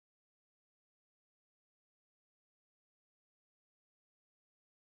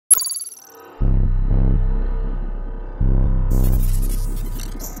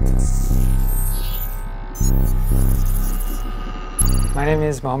My name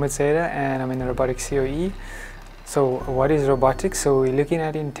is Mohammed Saida and I'm in the robotics COE. So what is robotics? So we're looking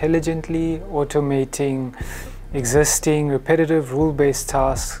at intelligently automating existing repetitive rule-based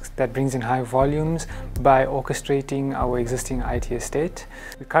tasks that brings in high volumes by orchestrating our existing IT estate.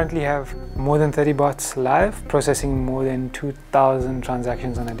 We currently have more than 30 bots live, processing more than 2,000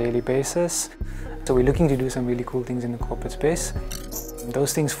 transactions on a daily basis. So we're looking to do some really cool things in the corporate space.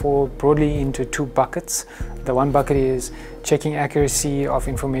 Those things fall broadly into two buckets. The one bucket is checking accuracy of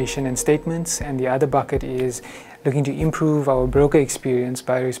information and statements, and the other bucket is looking to improve our broker experience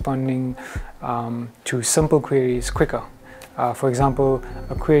by responding to simple queries quicker. For example,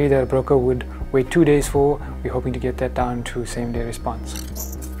 a query that a broker would wait 2 days for, we're hoping to get that down to same-day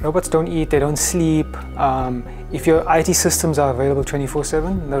response. Robots don't eat, they don't sleep. If your IT systems are available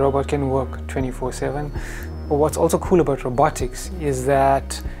 24/7, the robot can work 24/7. But what's also cool about robotics is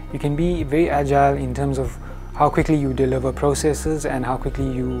that you can be very agile in terms of how quickly you deliver processes and how quickly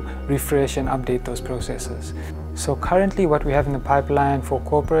you refresh and update those processes. So currently what we have in the pipeline for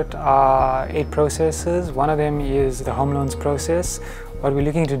corporate are 8 processes. One of them is the home loans process. What we're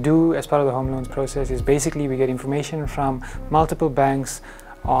looking to do as part of the home loans process is basically we get information from multiple banks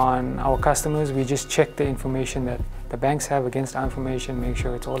on our customers. We just check the information that the banks have against our information, make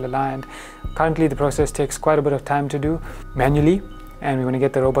sure it's all aligned. Currently the process takes quite a bit of time to do manually, and we want to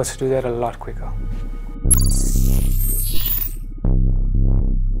get the robots to do that a lot quicker.